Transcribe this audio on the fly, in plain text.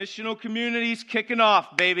Missional community's kicking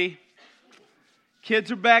off, baby.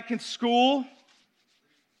 Kids are back in school.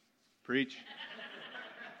 Preach.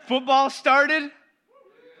 Football started.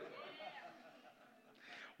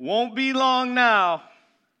 Won't be long now.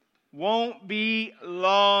 Won't be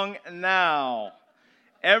long now.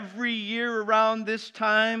 Every year around this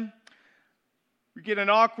time, we get an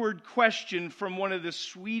awkward question from one of the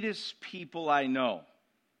sweetest people I know.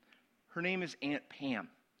 Her name is Aunt Pam.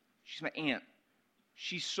 She's my aunt.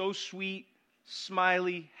 She's so sweet,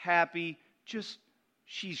 smiley, happy,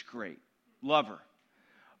 she's great. Love her.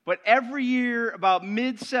 But every year, about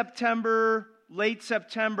mid-September, late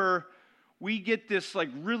September, we get this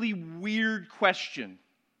really weird question.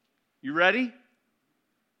 You ready?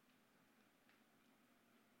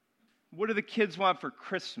 What do the kids want for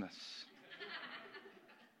Christmas?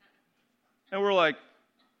 And we're like, a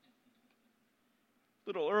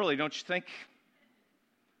little early, don't you think?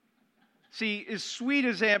 See, as sweet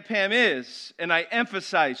as Aunt Pam is, and I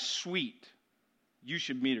emphasize sweet, you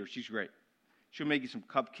should meet her. She's great. She'll make you some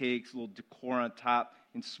cupcakes, a little decor on top,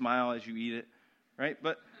 and smile as you eat it, right?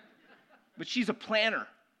 But she's a planner.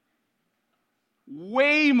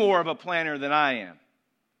 Way more of a planner than I am.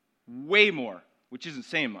 Way more, which isn't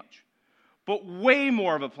saying much. But way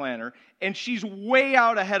more of a planner, and she's way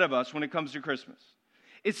out ahead of us when it comes to Christmas.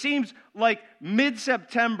 It seems like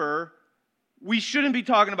mid-September, we shouldn't be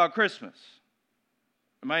talking about Christmas.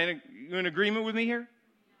 Am I in agreement with me here?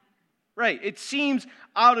 Right. It seems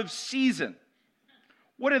out of season.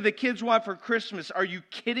 What do the kids want for Christmas? Are you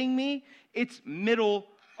kidding me? It's middle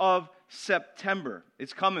of September.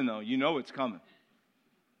 It's coming, though. You know it's coming.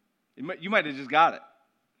 You might have just got it.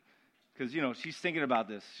 Because, she's thinking about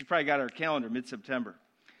this. She probably got her calendar mid-September.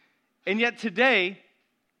 And yet today,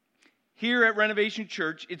 here at Renovation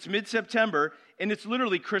Church, it's mid-September, and it's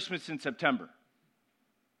literally Christmas in September.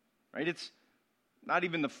 Right? It's not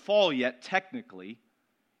even the fall yet, technically.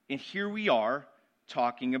 And here we are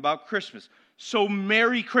talking about Christmas. So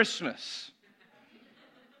Merry Christmas.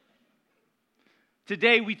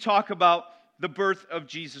 Today we talk about the birth of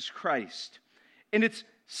Jesus Christ. And it's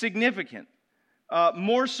significant,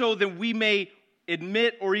 more so than we may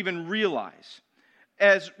admit or even realize.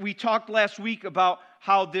 As we talked last week about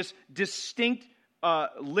how this distinct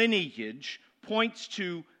lineage points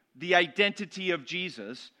to the identity of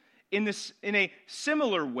Jesus, in a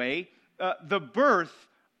similar way, the birth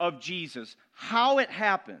of Jesus, how it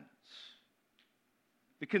happens,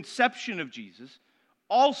 the conception of Jesus,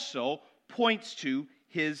 also points to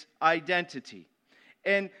his identity.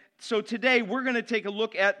 And so today we're going to take a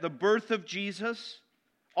look at the birth of Jesus.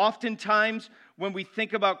 Oftentimes when we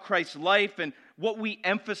think about Christ's life and what we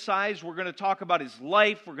emphasize, we're going to talk about his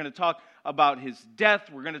life, we're going to talk about his death,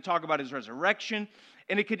 we're going to talk about his resurrection.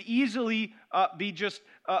 And it could easily be just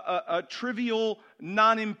a trivial,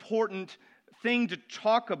 non-important thing to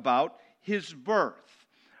talk about, his birth.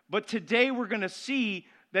 But today we're going to see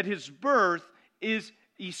that his birth is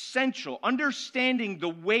essential. Understanding the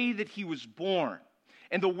way that he was born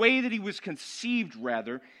and the way that he was conceived,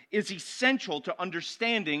 rather, is essential to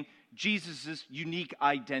understanding Jesus' unique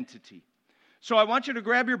identity. So I want you to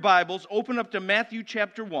grab your Bibles, open up to Matthew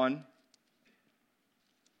chapter 1,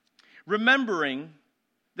 remembering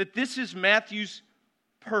that this is Matthew's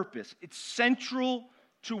purpose. It's central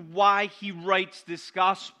to why he writes this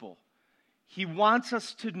gospel. He wants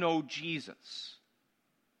us to know Jesus.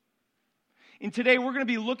 And today we're going to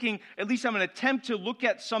be looking, at least I'm going to attempt to look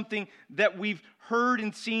at something that we've heard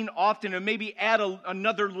and seen often, and maybe add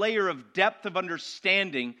another layer of depth of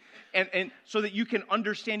understanding, and so that you can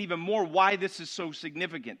understand even more why this is so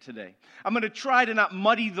significant today. I'm going to try to not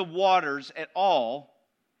muddy the waters at all.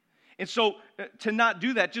 And so to not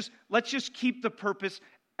do that, let's just keep the purpose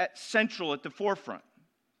central at the forefront.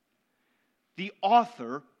 The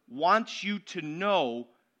author wants you to know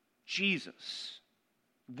Jesus.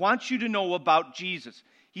 Wants you to know about Jesus.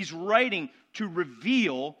 He's writing to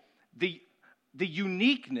reveal the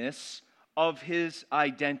uniqueness of his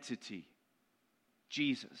identity.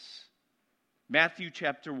 Jesus. Matthew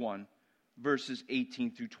chapter 1, verses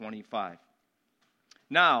 18 through 25.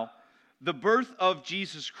 Now, the birth of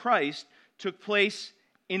Jesus Christ took place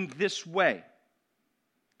in this way.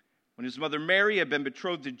 When his mother Mary had been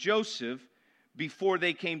betrothed to Joseph, before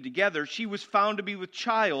they came together, she was found to be with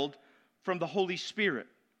child from the Holy Spirit.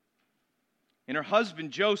 And her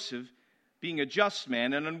husband Joseph, being a just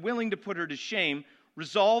man and unwilling to put her to shame,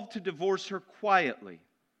 resolved to divorce her quietly.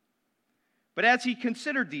 But as he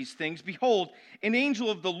considered these things, behold, an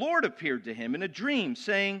angel of the Lord appeared to him in a dream,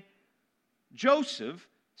 saying, Joseph,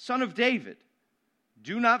 son of David,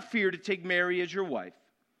 do not fear to take Mary as your wife,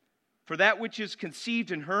 for that which is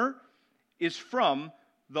conceived in her is from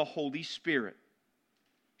the Holy Spirit.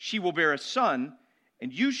 She will bear a son,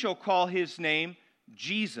 and you shall call his name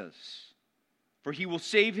Jesus, for he will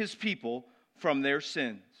save his people from their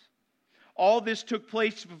sins. All this took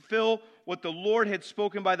place to fulfill what the Lord had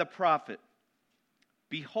spoken by the prophet.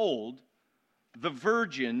 Behold, the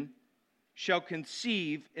virgin shall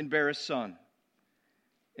conceive and bear a son,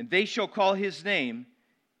 and they shall call his name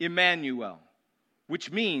Emmanuel,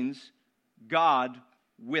 which means God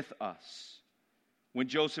with us. When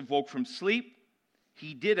Joseph woke from sleep,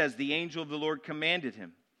 he did as the angel of the Lord commanded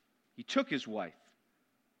him. He took his wife,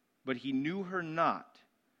 but he knew her not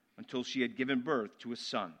until she had given birth to a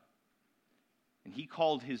son. And he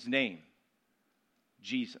called his name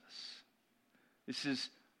Jesus. This is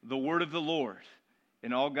the word of the Lord.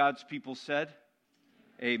 And all God's people said,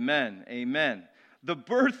 Amen, amen. The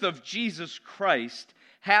birth of Jesus Christ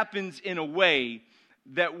happens in a way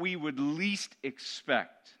that we would least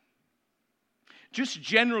expect. Just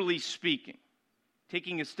generally speaking,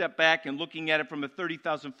 taking a step back and looking at it from a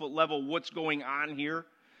 30,000-foot level, what's going on here?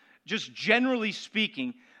 Just generally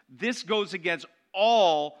speaking, this goes against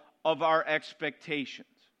all of our expectations,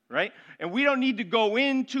 right? And we don't need to go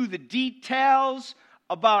into the details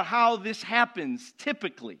about how this happens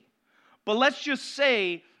typically. But let's just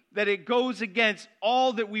say that it goes against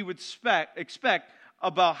all that we would expect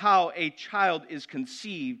about how a child is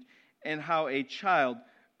conceived and how a child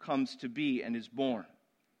comes to be and is born.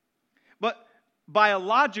 But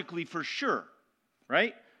biologically, for sure,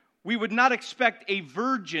 right? We would not expect a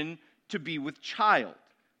virgin to be with child.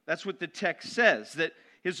 That's what the text says, that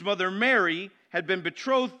his mother Mary had been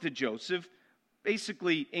betrothed to Joseph,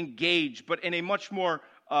 basically engaged, but in a much more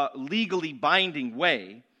legally binding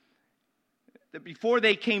way. That before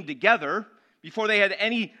they came together, before they had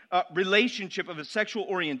any relationship of a sexual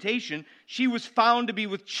orientation, she was found to be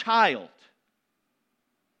with child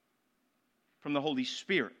from the Holy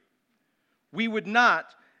Spirit. We would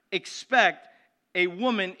not expect a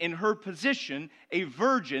woman in her position, a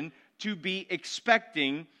virgin, to be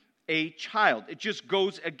expecting a child. It just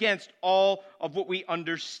goes against all of what we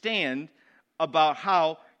understand about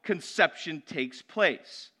how conception takes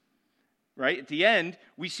place. Right? At the end,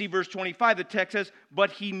 we see verse 25, the text says,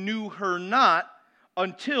 but he knew her not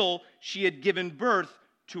until she had given birth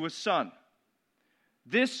to a son.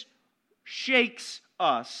 This shakes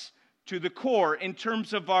us to the core in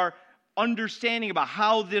terms of our understanding about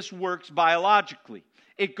how this works biologically.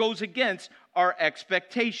 It goes against our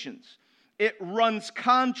expectations. It runs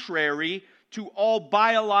contrary to all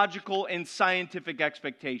biological and scientific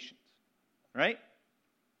expectations. Right?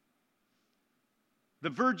 The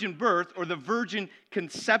virgin birth, or the virgin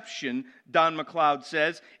conception, Don McLeod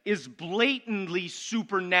says, is blatantly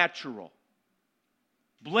supernatural.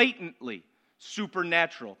 Blatantly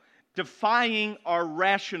supernatural. Defying our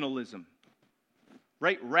rationalism.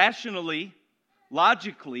 Right? Rationally,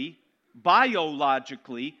 logically,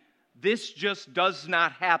 biologically, this just does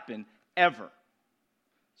not happen ever.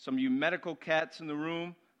 Some of you medical cats in the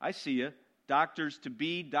room, I see you.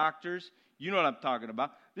 Doctors-to-be, doctors, you know what I'm talking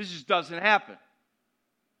about. This just doesn't happen.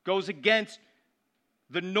 Goes against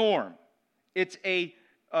the norm. It's a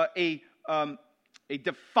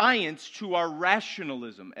defiance to our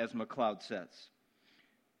rationalism, as McLeod says.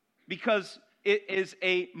 Because it is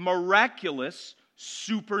a miraculous,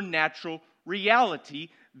 supernatural reality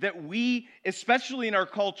that we, especially in our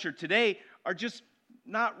culture today, are just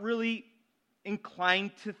not really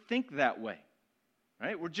inclined to think that way.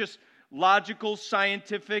 Right? We're just logical,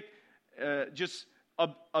 scientific, just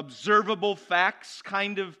observable facts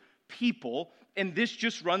kind of people, and this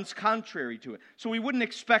just runs contrary to it. So we wouldn't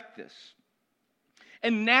expect this.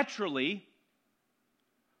 And naturally,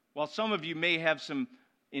 while some of you may have some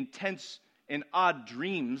intense and odd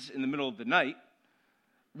dreams in the middle of the night,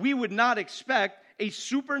 we would not expect a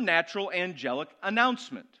supernatural angelic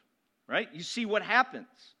announcement, right? You see what happens.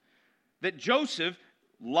 That Joseph,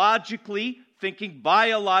 logically, thinking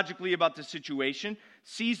biologically about the situation,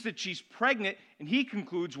 sees that she's pregnant, and he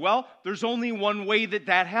concludes, well, there's only one way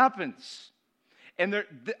that happens. And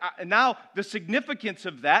now the significance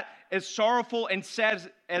of that, as sorrowful and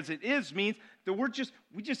sad as it is, means that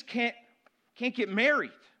we just can't get married.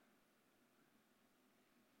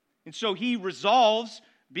 And so he resolves,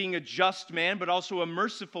 being a just man, but also a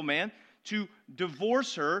merciful man, to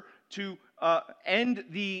divorce her, to end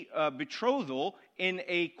the betrothal in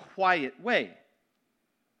a quiet way.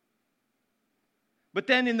 But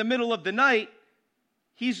then in the middle of the night,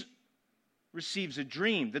 he receives a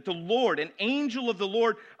dream that the Lord, an angel of the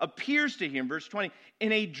Lord, appears to him, verse 20,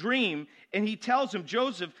 in a dream, and he tells him,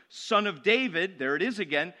 Joseph, son of David, there it is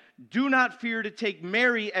again, do not fear to take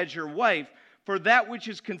Mary as your wife, For that which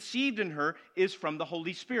is conceived in her is from the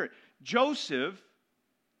Holy Spirit. Joseph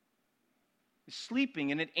is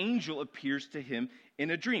sleeping, and an angel appears to him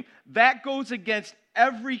in a dream. That goes against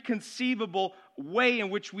every conceivable way in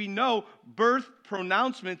which we know birth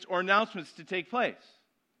pronouncements or announcements to take place.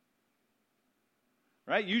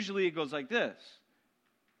 Right? Usually it goes like this.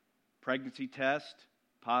 Pregnancy test,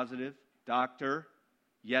 positive, doctor,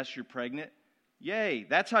 yes, you're pregnant. Yay,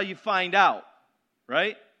 that's how you find out,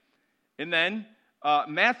 right? And then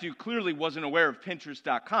Matthew clearly wasn't aware of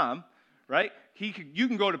Pinterest.com, right? You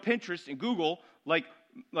can go to Pinterest and Google like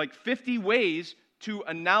 50 ways to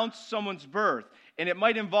announce someone's birth. And it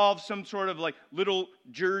might involve some sort of like little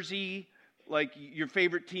jersey, like your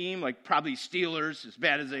favorite team, like probably Steelers, as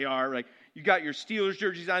bad as they are. Like you got your Steelers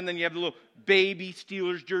jerseys on, then you have the little baby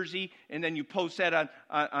Steelers jersey, and then you post that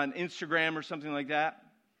on Instagram or something like that.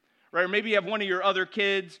 Right? Or maybe you have one of your other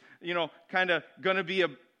kids, kind of going to be a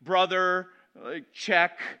brother, like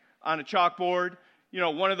check on a chalkboard.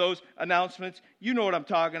 One of those announcements. You know what I'm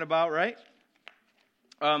talking about, right?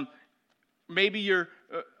 Maybe you're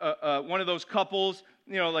one of those couples,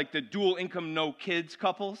 like the dual income, no kids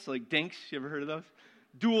couples, like Dinks. You ever heard of those?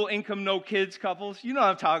 Dual income, no kids couples. You know what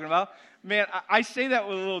I'm talking about. Man, I say that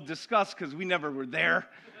with a little disgust because we never were there.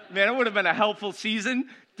 Man, it would have been a helpful season,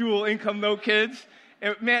 dual income, no kids.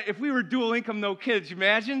 And man, if we were dual income, no kids, you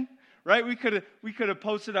imagine? Right? We could have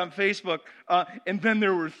posted on Facebook, and then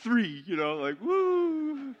there were 3, like,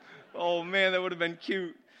 woo. Oh, man, that would have been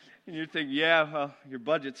cute. And you're thinking, yeah, well, your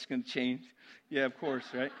budget's going to change. Yeah, of course,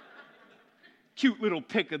 right? Cute little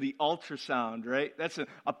pic of the ultrasound, right? That's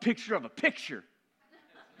a picture of a picture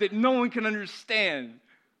that no one can understand.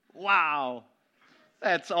 Wow.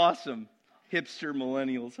 That's awesome. Hipster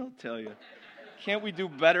millennials, I'll tell you. Can't we do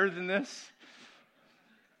better than this?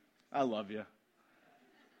 I love you.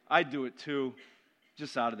 I do it too,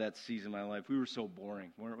 just out of that season of my life. We were so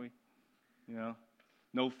boring, weren't we?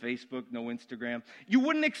 No Facebook, no Instagram. You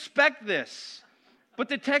wouldn't expect this. But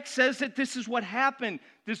the text says that this is what happened.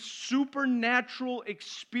 This supernatural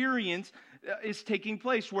experience is taking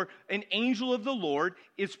place where an angel of the Lord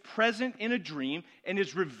is present in a dream and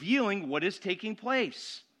is revealing what is taking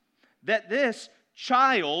place. That this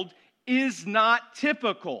child is not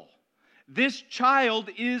typical. This child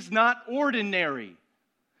is not ordinary.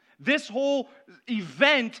 This whole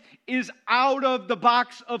event is out of the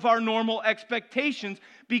box of our normal expectations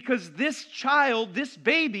because this child, this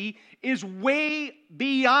baby, is way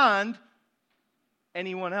beyond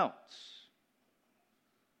anyone else.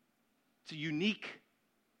 It's a unique,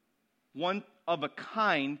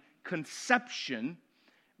 one-of-a-kind conception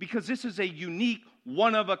because this is a unique,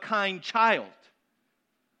 one-of-a-kind child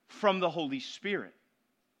from the Holy Spirit.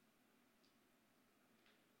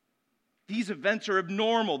 These events are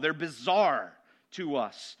abnormal. They're bizarre to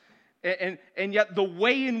us. And yet the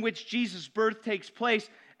way in which Jesus' birth takes place,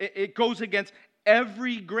 it goes against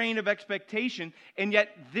every grain of expectation. And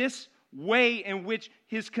yet this way in which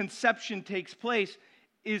his conception takes place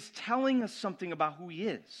is telling us something about who he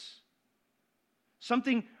is.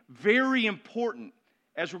 Something very important,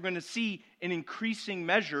 as we're going to see in increasing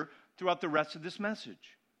measure throughout the rest of this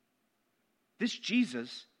message. This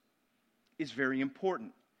Jesus is very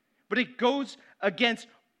important. But it goes against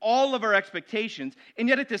all of our expectations. And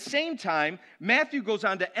yet at the same time, Matthew goes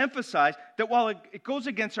on to emphasize that while it goes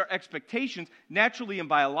against our expectations, naturally and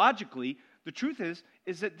biologically, the truth is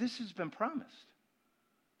that this has been promised.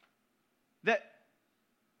 That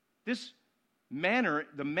this manner,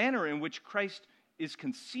 the manner in which Christ is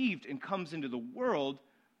conceived and comes into the world,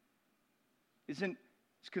 is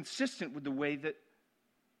consistent with the way that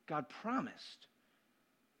God promised.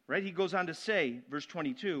 Right? He goes on to say, verse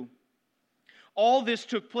 22, all this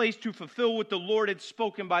took place to fulfill what the Lord had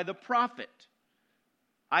spoken by the prophet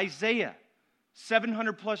Isaiah,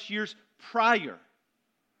 700 plus years prior.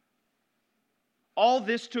 All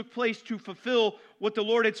this took place to fulfill what the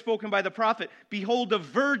Lord had spoken by the prophet. Behold, a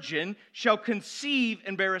virgin shall conceive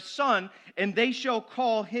and bear a son, and they shall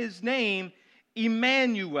call his name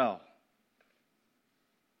Emmanuel.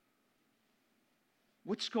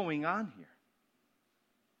 What's going on here?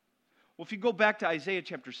 Well, if you go back to Isaiah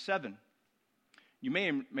chapter 7, you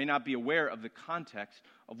may or may not be aware of the context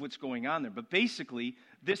of what's going on there. But basically,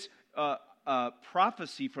 this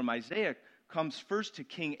prophecy from Isaiah comes first to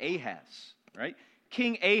King Ahaz, right?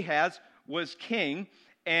 King Ahaz was king,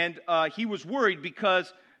 and he was worried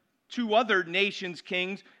because 2 other nations'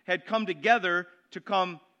 kings had come together to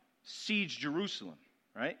come siege Jerusalem,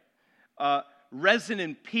 right? Rezin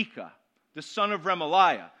and Pekah, the son of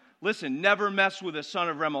Remaliah. Listen, never mess with a son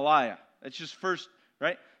of Remaliah. That's just first,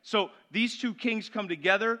 right? So these 2 kings come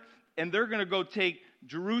together, and they're going to go take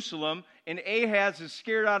Jerusalem, and Ahaz is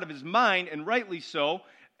scared out of his mind, and rightly so,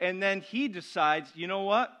 and then he decides, you know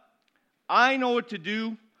what? I know what to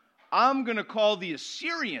do. I'm going to call the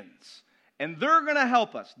Assyrians, and they're going to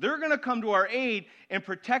help us. They're going to come to our aid and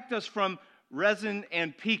protect us from Rezin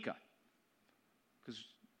and Pekah, because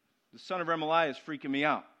the son of Remaliah is freaking me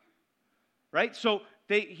out. Right? So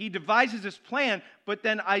he devises this plan, but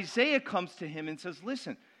then Isaiah comes to him and says,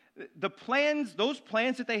 listen, those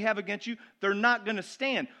plans that they have against you, they're not going to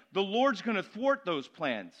stand. The Lord's going to thwart those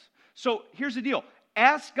plans. So here's the deal.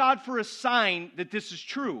 Ask God for a sign that this is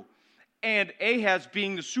true. And Ahaz,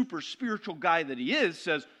 being the super spiritual guy that he is,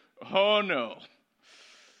 says, oh no,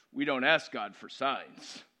 we don't ask God for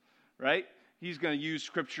signs. Right? He's going to use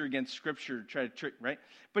scripture against scripture to try to trick, right?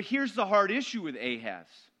 But here's the hard issue with Ahaz.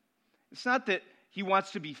 It's not that he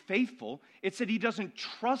wants to be faithful. It's that he doesn't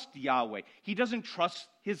trust Yahweh. He doesn't trust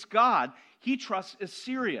his God. He trusts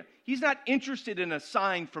Assyria. He's not interested in a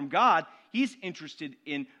sign from God. He's interested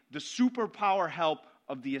in the superpower help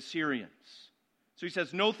of the Assyrians. So he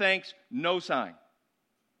says, no thanks, no sign.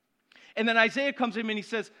 And then Isaiah comes in and he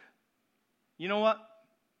says, you know what?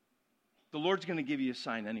 The Lord's going to give you a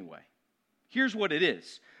sign anyway. Here's what it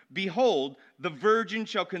is. Behold, the virgin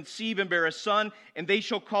shall conceive and bear a son, and they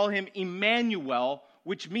shall call him Emmanuel,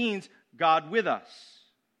 which means God with us.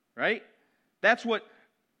 Right? That's what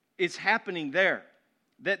is happening there.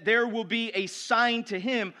 That there will be a sign to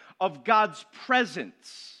him of God's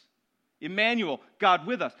presence. Emmanuel, God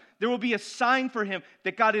with us. There will be a sign for him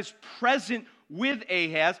that God is present with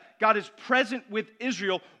Ahaz. God is present with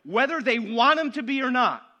Israel, whether they want him to be or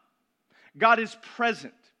not. God is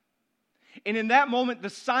present. And in that moment, the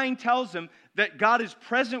sign tells them that God is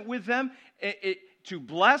present with them to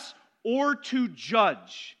bless or to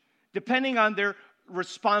judge, depending on their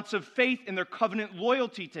response of faith and their covenant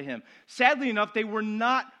loyalty to him. Sadly enough, they were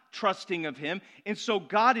not trusting of him. And so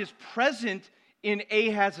God is present in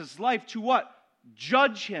Ahaz's life to what?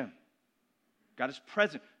 Judge him. God is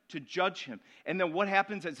present to judge him. And then what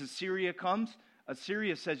happens as Assyria comes?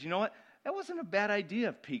 Assyria says, you know what? That wasn't a bad idea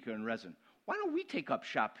of Pekah and Rezin. Why don't we take up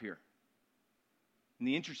shop here? And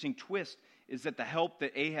the interesting twist is that the help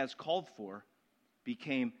that Ahaz called for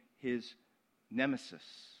became his nemesis.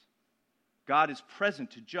 God is present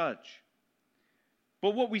to judge.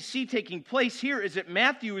 But what we see taking place here is that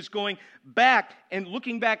Matthew is going back and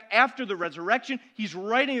looking back after the resurrection. He's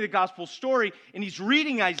writing the gospel story, and he's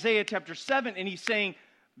reading Isaiah chapter 7, and he's saying,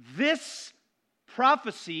 this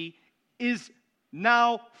prophecy is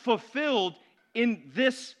now fulfilled in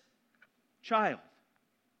this child.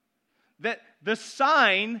 That the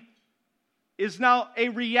sign is now a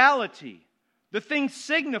reality. The thing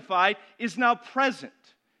signified is now present.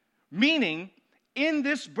 Meaning, in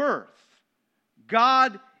this birth,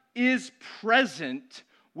 God is present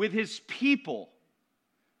with his people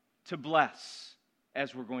to bless,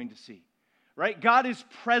 as we're going to see. Right? God is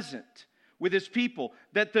present with his people.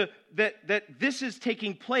 That this is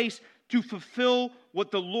taking place to fulfill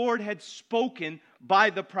what the Lord had spoken by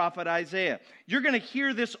the prophet Isaiah. You're going to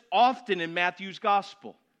hear this often in Matthew's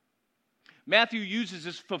gospel. Matthew uses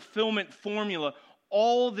this fulfillment formula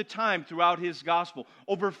all the time throughout his gospel.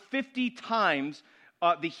 Over 50 times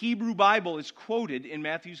the Hebrew Bible is quoted in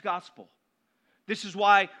Matthew's gospel. This is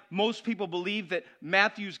why most people believe that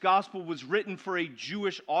Matthew's gospel was written for a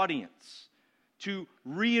Jewish audience, to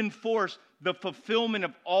reinforce the fulfillment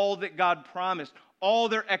of all that God promised. All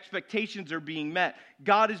their expectations are being met.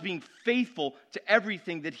 God is being faithful to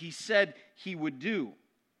everything that he said he would do.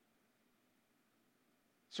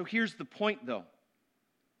 So here's the point, though.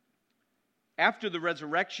 After the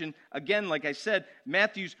resurrection, again, like I said,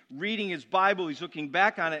 Matthew's reading his Bible, he's looking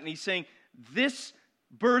back on it, and he's saying, this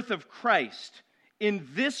birth of Christ, in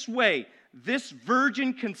this way, this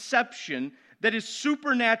virgin conception that is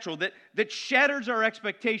supernatural, that shatters our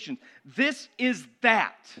expectations, this is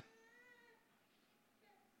that.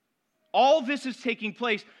 All this is taking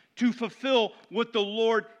place to fulfill what the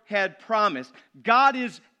Lord had promised. God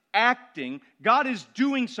is acting, God is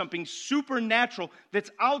doing something supernatural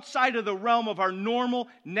that's outside of the realm of our normal,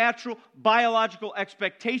 natural, biological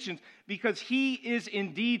expectations, because he is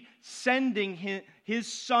indeed sending his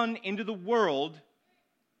Son into the world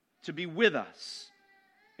to be with us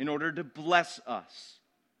in order to bless us.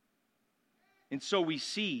 And so we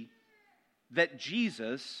see that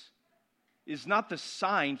Jesus is not the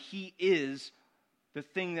sign, he is the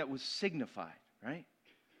thing that was signified, right?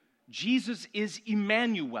 Jesus is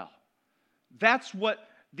Emmanuel. That's what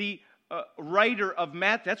the writer of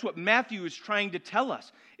Matthew, that's what Matthew is trying to tell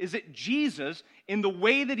us, is that Jesus, in the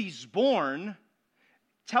way that he's born,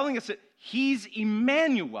 telling us that he's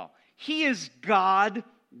Emmanuel. He is God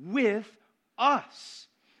with us.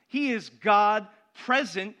 He is God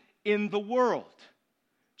present in the world.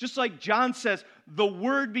 Just like John says, the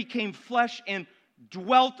Word became flesh and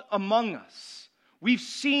dwelt among us. We've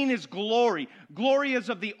seen His glory. Glory as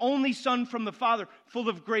of the only Son from the Father, full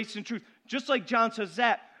of grace and truth. Just like John says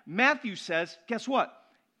that, Matthew says, guess what?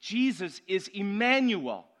 Jesus is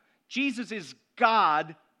Emmanuel. Jesus is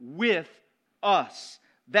God with us.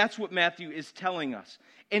 That's what Matthew is telling us.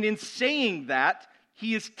 And in saying that,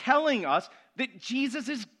 he is telling us that Jesus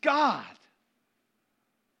is God.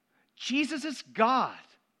 Jesus is God.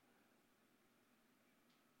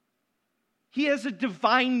 He has a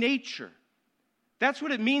divine nature. That's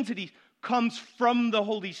what it means that he comes from the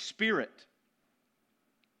Holy Spirit.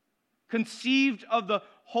 Conceived of the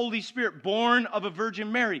Holy Spirit, born of a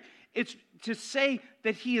Virgin Mary. It's to say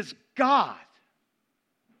that he is God.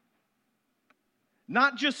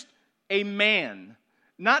 Not just a man,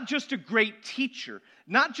 not just a great teacher,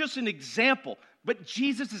 not just an example, but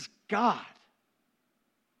Jesus is God.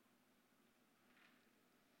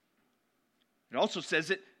 It also says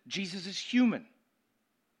that Jesus is human,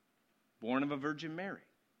 born of a Virgin Mary.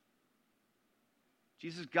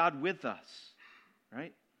 Jesus is God with us,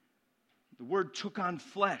 right? The Word took on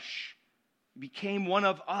flesh, became one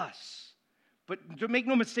of us. But to make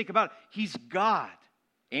no mistake about it, he's God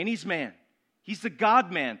and he's man. He's the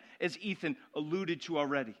God-man, as Ethan alluded to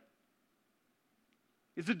already.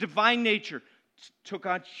 It's a divine nature, took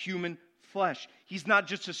on human flesh. He's not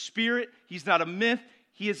just a spirit, he's not a myth,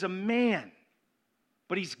 he is a man.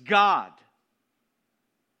 But he's God.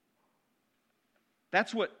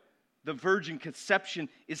 That's what the virgin conception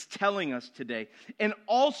is telling us today. And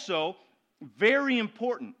also, very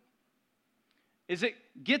important, is it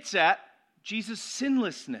gets at Jesus'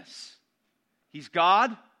 sinlessness. He's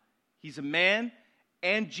God, he's a man,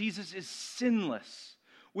 and Jesus is sinless.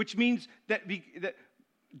 Which means that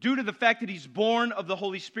due to the fact that he's born of the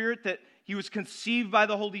Holy Spirit, that he was conceived by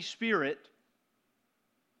the Holy Spirit,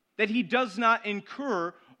 that he does not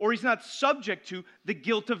incur or he's not subject to the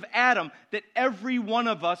guilt of Adam that every one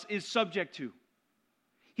of us is subject to.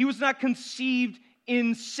 He was not conceived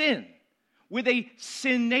in sin, with a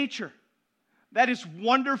sin nature. That is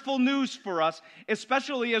wonderful news for us,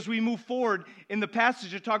 especially as we move forward in the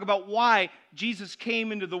passage to talk about why Jesus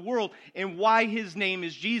came into the world and why his name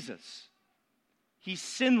is Jesus. He's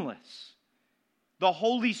sinless. The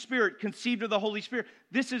Holy Spirit, conceived of the Holy Spirit.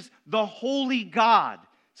 This is the holy God,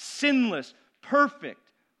 sinless, perfect,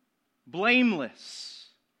 blameless,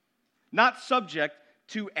 not subject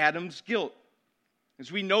to Adam's guilt.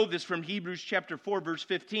 As we know this from Hebrews chapter 4, verse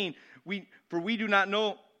 15, for we do not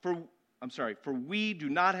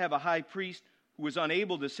have a high priest who is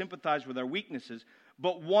unable to sympathize with our weaknesses,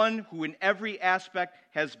 but one who in every aspect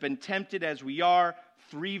has been tempted as we are.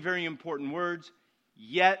 3 very important words,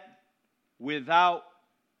 yet without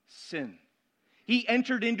sin. He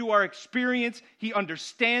entered into our experience. He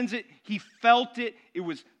understands it. He felt it.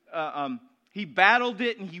 He battled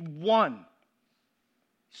it and he won.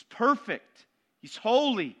 He's perfect. He's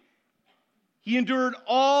holy. He endured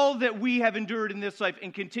all that we have endured in this life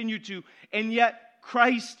and continue to, and yet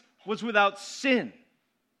Christ was without sin.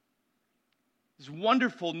 It's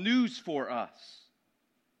wonderful news for us.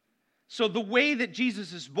 So the way that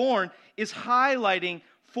Jesus is born is highlighting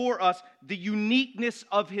for us the uniqueness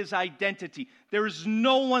of his identity. There is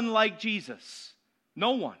no one like Jesus.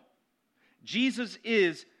 No one. Jesus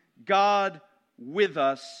is God with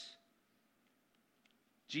us.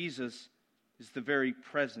 Jesus is the very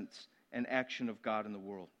presence and action of God in the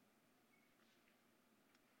world.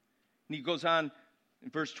 And he goes on in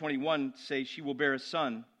verse 21 to say, she will bear a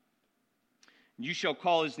son, and you shall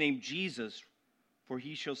call his name Jesus, for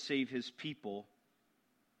he shall save his people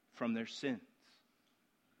from their sins.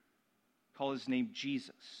 Call his name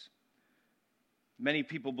Jesus. Many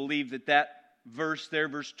people believe that verse there,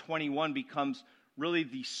 verse 21, becomes really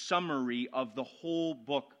the summary of the whole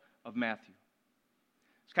book of Matthew.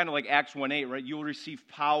 It's kind of like Acts 1:8, right? You will receive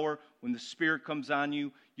power when the Spirit comes on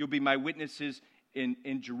you. You'll be my witnesses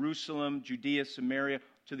in Jerusalem, Judea, Samaria,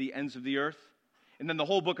 to the ends of the earth. And then the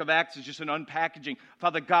whole book of Acts is just an unpackaging of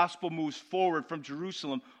how the gospel moves forward from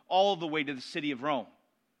Jerusalem all the way to the city of Rome,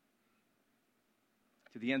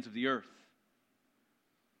 to the ends of the earth.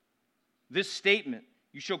 This statement,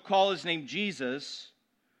 you shall call his name Jesus,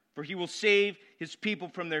 for he will save his people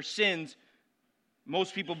from their sins.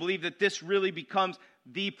 Most people believe that this really becomes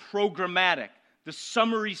the programmatic, the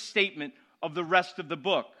summary statement of the rest of the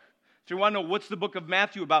book. So you want to know what's the book of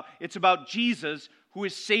Matthew about? It's about Jesus who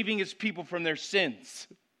is saving his people from their sins.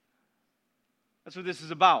 That's what this is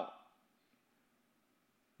about.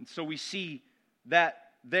 And so we see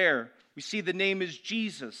that there. We see the name is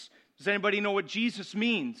Jesus. Does anybody know what Jesus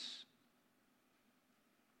means?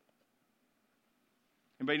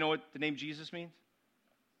 Anybody know what the name Jesus means?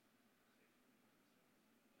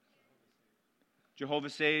 Jehovah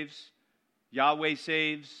saves, Yahweh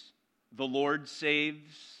saves, the Lord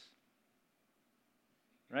saves.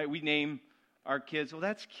 Right? We name our kids, well,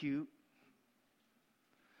 that's cute.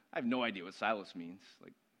 I have no idea what Silas means.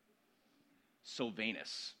 Like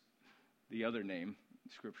Sylvanus, the other name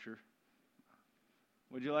in Scripture.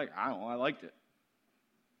 What'd you like? I don't know. I liked it.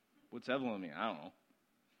 What's Evelyn mean? I don't know.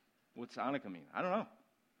 What's Annika mean? I don't know,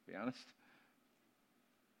 to be honest.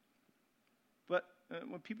 But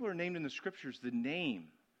when people are named in the Scriptures, the name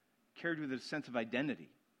carried with it a sense of identity,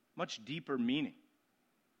 much deeper meaning.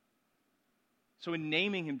 So in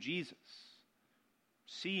naming him Jesus,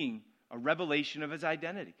 seeing a revelation of his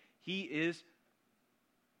identity. He is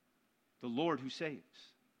the Lord who saves.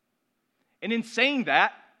 And in saying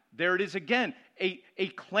that, there it is again, a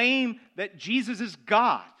claim that Jesus is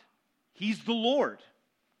God. He's the Lord.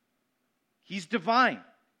 He's divine.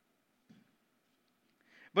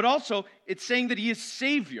 But also, it's saying that he is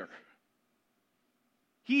Savior.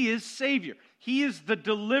 He is Savior. He is the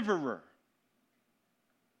deliverer.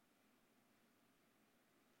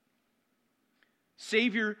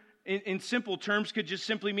 Savior, in simple terms, could just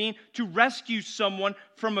simply mean to rescue someone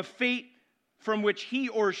from a fate from which he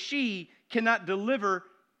or she cannot deliver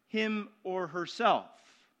him or herself.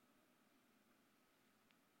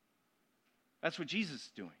 That's what Jesus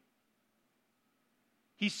is doing.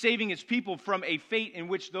 He's saving his people from a fate in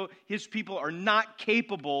which his people are not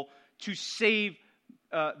capable to save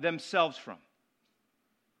themselves from.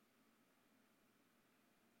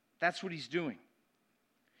 That's what he's doing.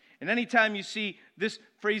 And anytime you see this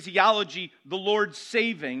phraseology, the Lord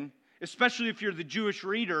saving, especially if you're the Jewish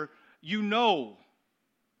reader, you know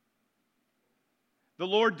the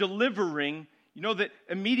Lord delivering, you know that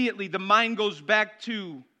immediately the mind goes back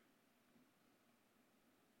to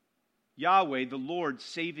Yahweh, the Lord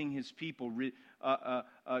saving his people,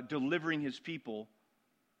 delivering his people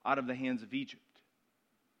out of the hands of Egypt.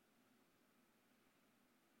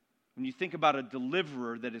 When you think about a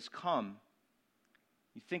deliverer that has come,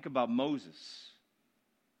 you think about Moses,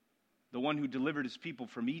 the one who delivered his people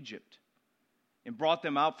from Egypt and brought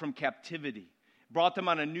them out from captivity, brought them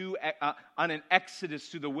on an exodus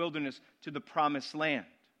through the wilderness to the promised land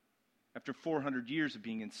after 400 years of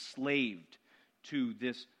being enslaved to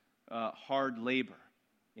this hard labor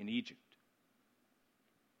in Egypt.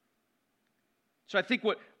 So I think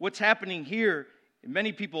what's happening here, and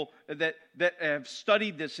many people that have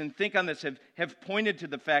studied this and think on this have pointed to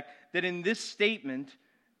the fact that in this statement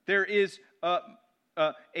there is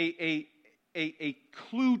a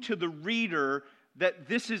clue to the reader that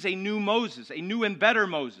this is a new Moses, a new and better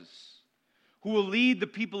Moses, who will lead the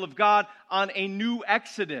people of God on a new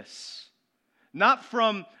exodus, not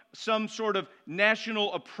from some sort of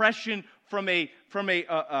national oppression from a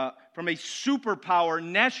superpower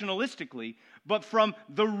nationalistically, but from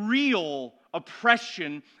the real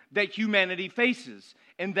oppression that humanity faces,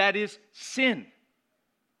 and that is sin.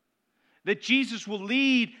 That Jesus will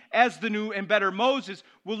lead as the new and better Moses,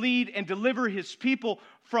 will lead and deliver his people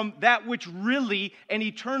from that which really and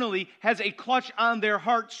eternally has a clutch on their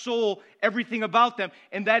heart, soul, everything about them,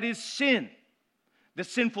 and that is sin. The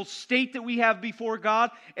sinful state that we have before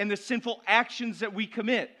God and the sinful actions that we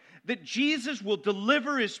commit. That Jesus will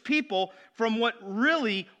deliver his people from what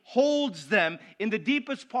really holds them in the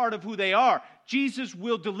deepest part of who they are. Jesus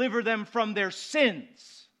will deliver them from their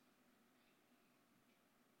sins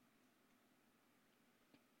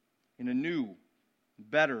in a new,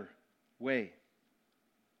 better way.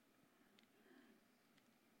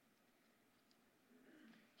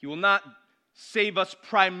 He will not save us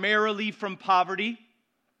primarily from poverty.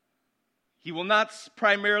 He will not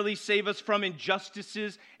primarily save us from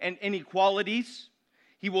injustices and inequalities.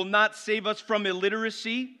 He will not save us from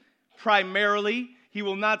illiteracy primarily. He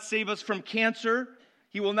will not save us from cancer.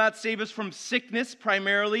 He will not save us from sickness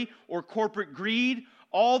primarily or corporate greed.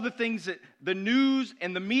 All the things that the news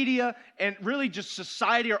and the media and really just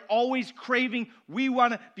society are always craving. We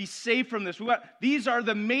want to be saved from this. These are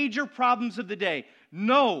the major problems of the day.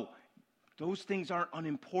 No, those things aren't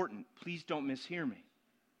unimportant. Please don't mishear me.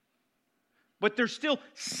 But they're still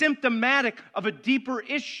symptomatic of a deeper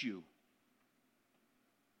issue.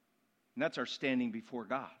 And that's our standing before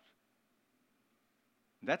God.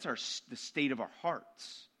 That's the state of our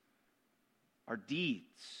hearts, our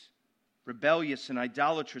deeds, rebellious and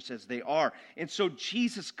idolatrous as they are. And so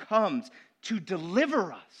Jesus comes to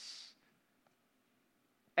deliver us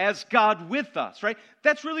as God with us, right?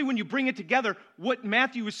 That's really when you bring it together what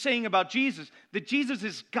Matthew was saying about Jesus, that Jesus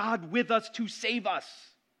is God with us to save us.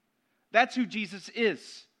 That's who Jesus is.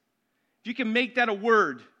 If you can make that a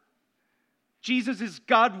word, Jesus is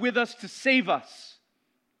God with us to save us.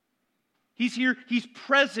 He's here, he's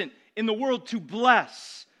present in the world to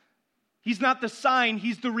bless. He's not the sign,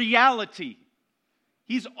 he's the reality.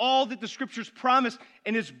 He's all that the Scriptures promise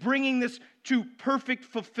and is bringing this to perfect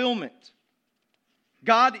fulfillment.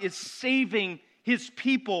 God is saving his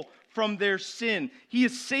people from their sin. He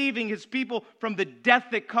is saving his people from the death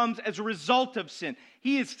that comes as a result of sin.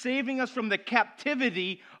 He is saving us from the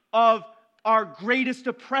captivity of our greatest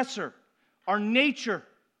oppressor, our nature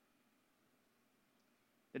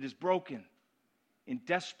that is broken, in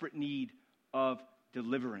desperate need of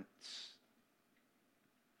deliverance.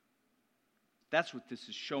 That's what this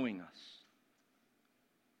is showing us.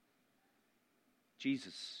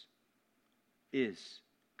 Jesus is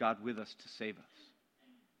God with us to save us.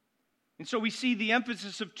 And so we see the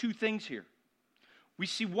emphasis of two things here. We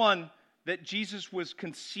see, one, that Jesus was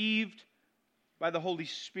conceived by the Holy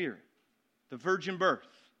Spirit, the virgin birth.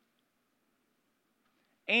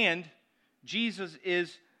 And Jesus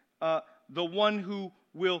is the one who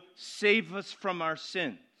will save us from our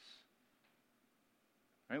sins.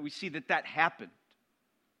 Right? We see that happened.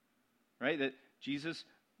 Right? That Jesus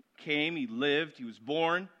came, he lived, he was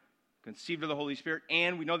born, conceived of the Holy Spirit,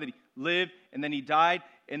 and we know that he lived and then he died,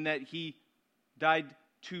 and that he died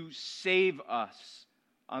to save us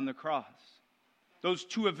on the cross. Those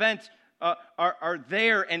two events are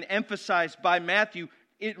there and emphasized by Matthew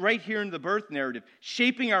right here in the birth narrative,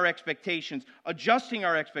 shaping our expectations, adjusting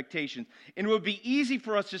our expectations. And it would be easy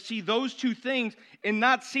for us to see those two things and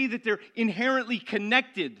not see that they're inherently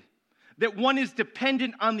connected, that one is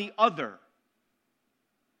dependent on the other.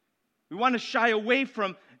 We want to shy away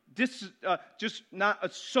from just not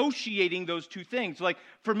associating those two things. Like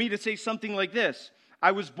for me to say something like this: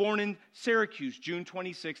 I was born in Syracuse, June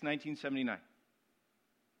 26, 1979.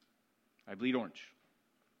 I bleed orange.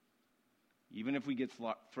 Even if we get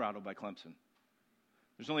throttled by Clemson.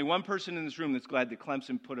 There's only one person in this room that's glad that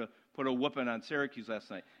Clemson put a whooping on Syracuse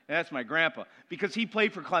last night, and that's my grandpa, because he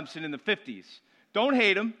played for Clemson in the 50s. Don't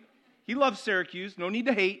hate him. He loves Syracuse. No need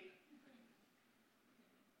to hate.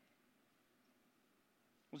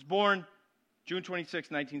 I was born June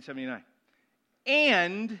 26, 1979.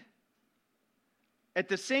 And at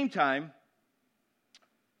the same time,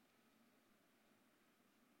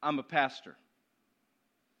 I'm a pastor.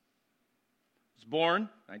 I was born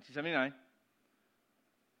 1979,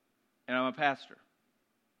 and I'm a pastor.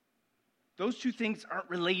 Those two things aren't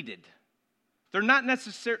related. They're not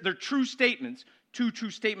necessarily, they're true statements, two true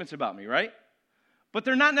statements about me, right? But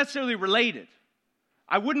they're not necessarily related.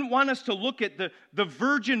 I wouldn't want us to look at the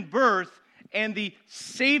virgin birth and the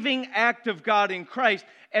saving act of God in Christ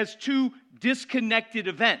as two disconnected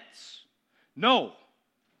events. No.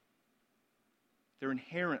 They're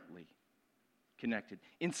inherently connected,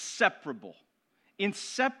 inseparable.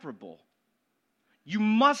 Inseparable. You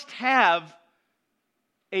must have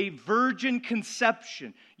a virgin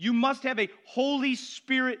conception. You must have a Holy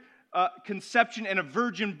Spirit conception and a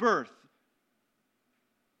virgin birth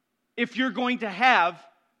if you're going to have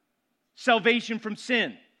salvation from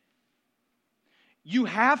sin. You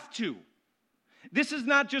have to. This is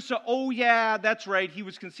not just oh yeah, that's right, he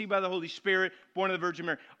was conceived by the Holy Spirit, born of the Virgin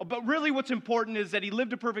Mary. But really what's important is that he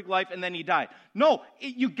lived a perfect life and then he died. No,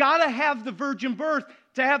 you got to have the virgin birth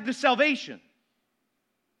to have the salvation.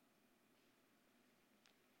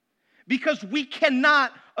 Because we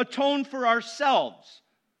cannot atone for ourselves.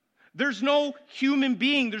 There's no human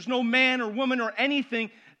being, there's no man or woman or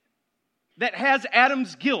anything that has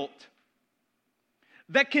Adam's guilt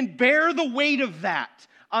that can bear the weight of that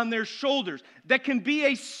on their shoulders, that can be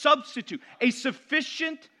a substitute, a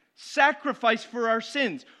sufficient sacrifice for our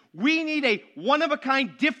sins. We need a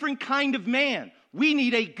one-of-a-kind, different kind of man. We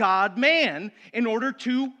need a God-man in order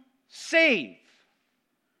to save.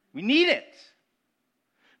 We need it.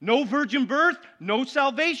 No virgin birth, no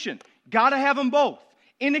salvation. Got to have them both,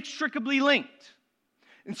 inextricably linked.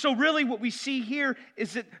 And so really what we see here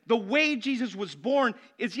is that the way Jesus was born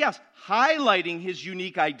is, yes, highlighting his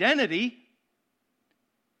unique identity,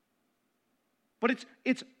 but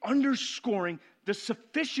it's underscoring the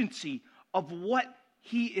sufficiency of what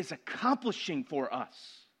he is accomplishing for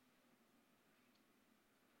us.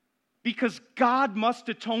 Because God must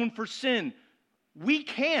atone for sin. We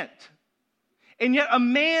can't. And yet a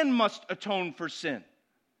man must atone for sin.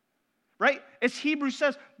 Right? As Hebrews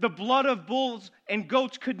says, the blood of bulls and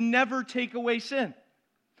goats could never take away sin.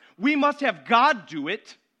 We must have God do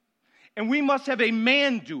it, and we must have a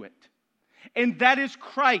man do it. And that is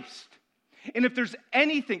Christ. And if there's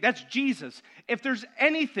anything, that's Jesus. If there's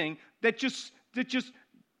anything that just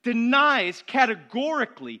denies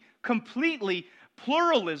categorically completely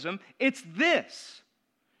pluralism. It's this.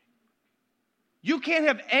 You can't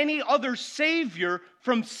have any other Savior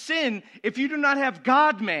from sin if you do not have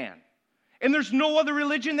God-man. And there's no other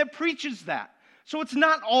religion that preaches that. So it's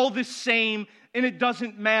not all the same, and it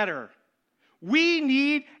doesn't matter. We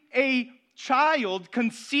need a child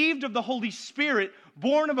conceived of the Holy Spirit,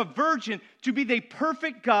 born of a virgin, to be the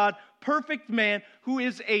perfect God, perfect man, who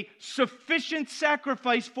is a sufficient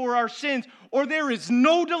sacrifice for our sins, or there is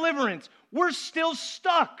no deliverance. We're still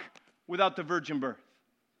stuck without the virgin birth.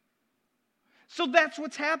 So that's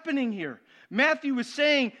what's happening here. Matthew is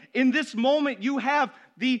saying, in this moment, you have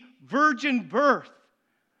the virgin birth,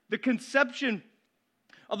 the conception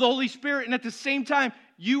of the Holy Spirit, and at the same time,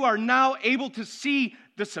 you are now able to see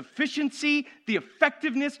the sufficiency, the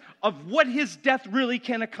effectiveness of what his death really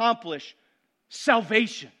can accomplish.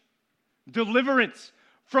 Salvation, deliverance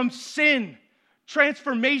from sin,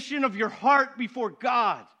 transformation of your heart before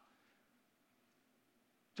God.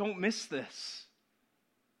 Don't miss this.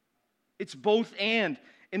 It's both and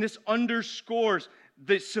this underscores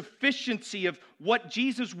the sufficiency of what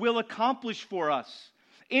Jesus will accomplish for us.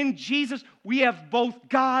 In Jesus, we have both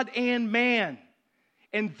God and man,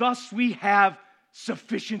 and thus we have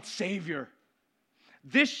sufficient Savior.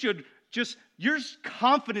 This should just, your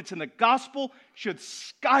confidence in the gospel should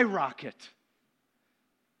skyrocket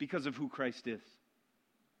because of who Christ is.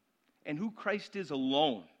 And who Christ is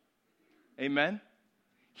alone. Amen?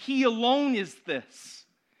 He alone is this.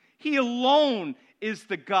 He alone is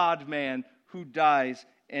the God-man who dies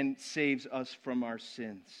and saves us from our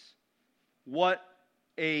sins. What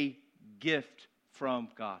a gift from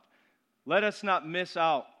God. Let us not miss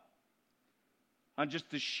out on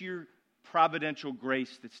just the sheer providential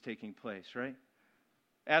grace that's taking place, right?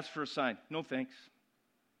 Ask for a sign. No thanks.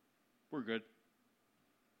 We're good.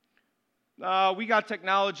 We got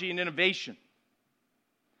technology and innovation.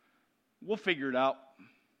 We'll figure it out.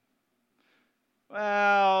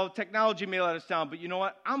 Well, technology may let us down, but you know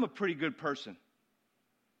what? I'm a pretty good person.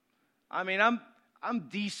 I mean, I'm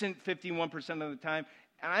decent 51% of the time,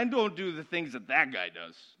 and I don't do the things that guy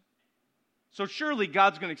does. So surely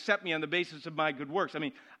God's going to accept me on the basis of my good works. I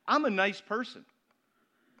mean, I'm a nice person.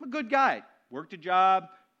 I'm a good guy. Worked a job,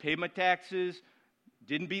 paid my taxes,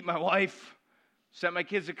 didn't beat my wife, sent my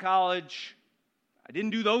kids to college. I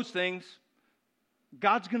didn't do those things.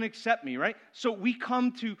 God's going to accept me, right? So we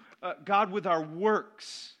come to God with our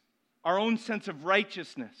works, our own sense of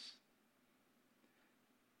righteousness.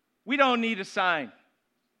 We don't need a sign.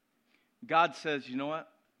 God says, you know what?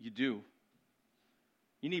 You do.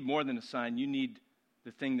 You need more than a sign. You need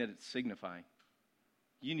the thing that it's signifying.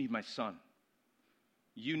 You need my son.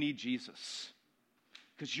 You need Jesus.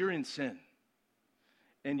 Because you're in sin.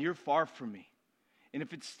 And you're far from me. And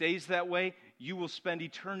if it stays that way, you will spend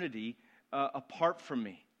eternity apart from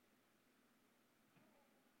me.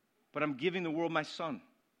 But I'm giving the world my son.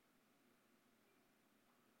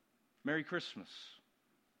 Merry Christmas.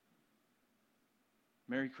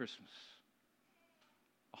 Merry Christmas.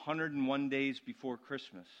 101 days before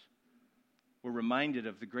Christmas, we're reminded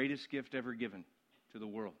of the greatest gift ever given to the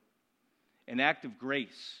world. An act of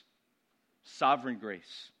grace, sovereign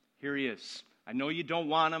grace. Here he is. I know you don't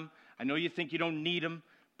want him. I know you think you don't need him,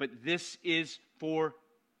 but this is for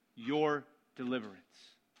your deliverance.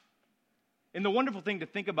 And the wonderful thing to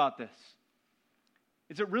think about this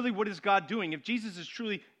is that really what is God doing? If Jesus is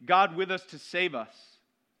truly God with us to save us,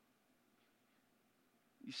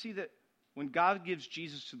 you see that when God gives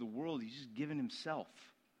Jesus to the world, he's just given himself,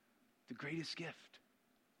 the greatest gift.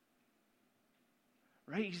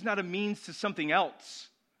 Right? He's not a means to something else.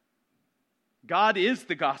 God is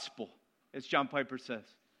the gospel, as John Piper says.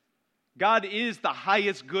 God is the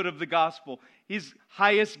highest good of the gospel. His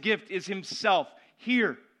highest gift is himself.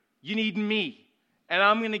 Here, you need me, and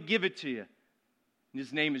I'm going to give it to you. And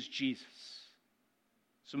his name is Jesus.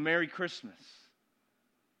 So Merry Christmas.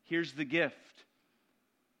 Here's the gift.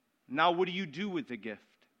 Now what do you do with the gift?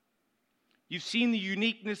 You've seen the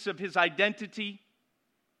uniqueness of his identity.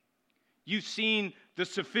 You've seen the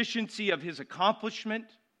sufficiency of his accomplishment.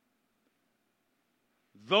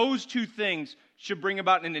 Those two things should bring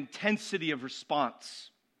about an intensity of response.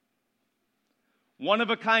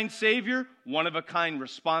 One-of-a-kind Savior, one-of-a-kind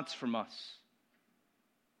response from us.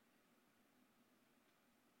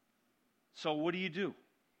 So what do?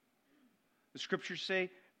 The scriptures say,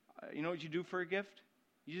 you know what you do for a gift?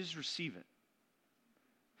 You just receive it.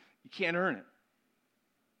 You can't earn it.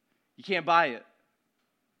 You can't buy it.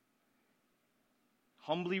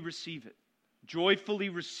 Humbly receive it. Joyfully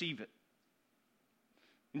receive it.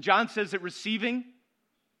 And John says that receiving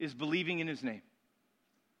is believing in his name.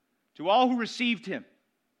 To all who received him,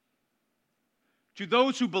 to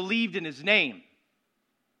those who believed in his name.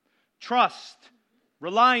 Trust,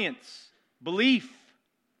 reliance, belief.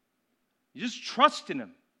 You just trust in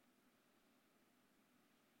him.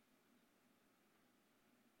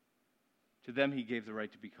 To them he gave the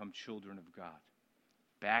right to become children of God.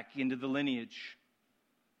 Back into the lineage,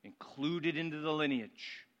 included into the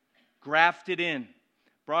lineage, grafted in,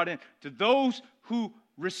 brought in. To those who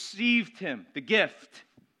received him, the gift,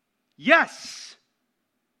 yes.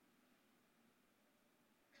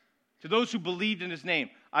 To those who believed in his name,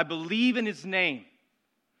 I believe in his name.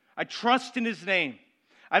 I trust in his name.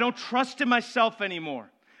 I don't trust in myself anymore.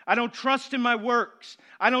 I don't trust in my works.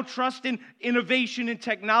 I don't trust in innovation and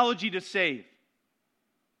technology to save.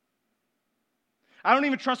 I don't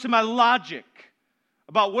even trust in my logic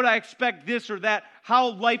about what I expect this or that, how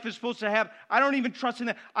life is supposed to happen. I don't even trust in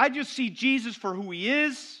that. I just see Jesus for who he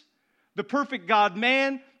is, the perfect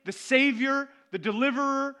God-man, the Savior, the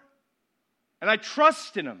deliverer, and I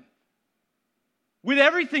trust in him with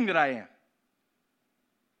everything that I am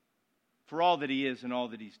for all that he is and all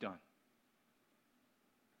that he's done.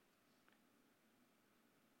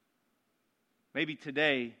 Maybe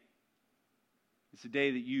today is the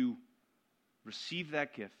day that you receive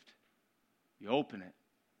that gift, you open it,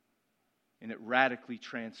 and it radically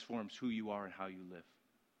transforms who you are and how you live.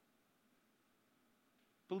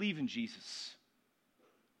 Believe in Jesus.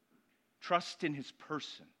 Trust in his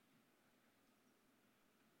person.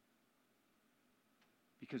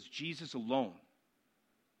 Because Jesus alone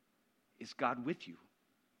is God with you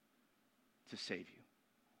to save you.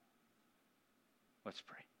 Let's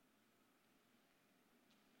pray.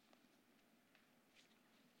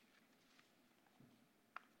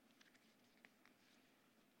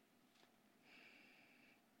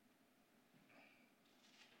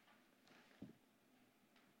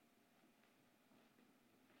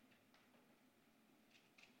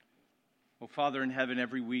 Oh, Father in heaven,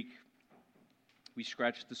 every week we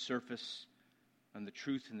scratch the surface on the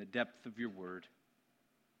truth and the depth of your word.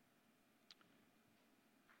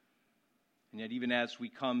 And yet, even as we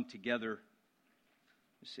come together,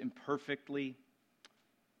 just imperfectly,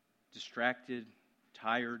 distracted,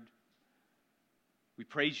 tired, we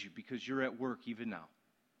praise you because you're at work even now.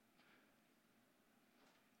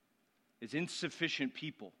 As insufficient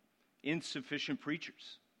people, insufficient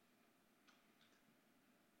preachers,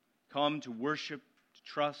 come to worship, to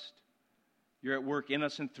trust. You're at work in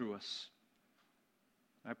us and through us.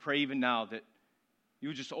 I pray even now that you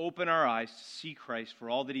would just open our eyes to see Christ for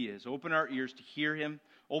all that he is. Open our ears to hear him.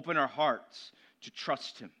 Open our hearts to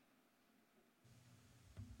trust him.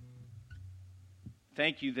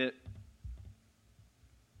 Thank you that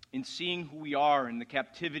in seeing who we are in the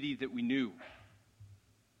captivity that we knew,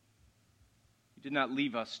 you did not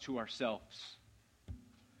leave us to ourselves.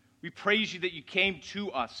 We praise you that you came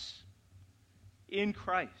to us in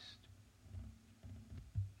Christ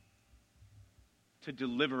to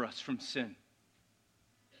deliver us from sin.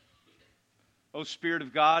 O Spirit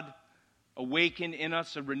of God, awaken in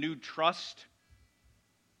us a renewed trust,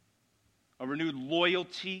 a renewed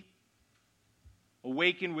loyalty.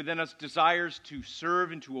 Awaken within us desires to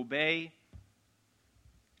serve and to obey,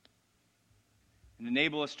 and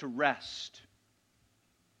enable us to rest.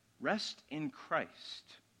 Rest in Christ,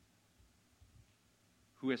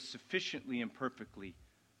 who has sufficiently and perfectly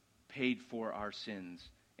paid for our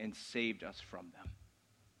sins and saved us from them.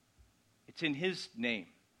 It's in his name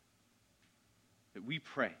that we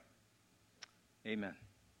pray. Amen.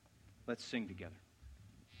 Let's sing together.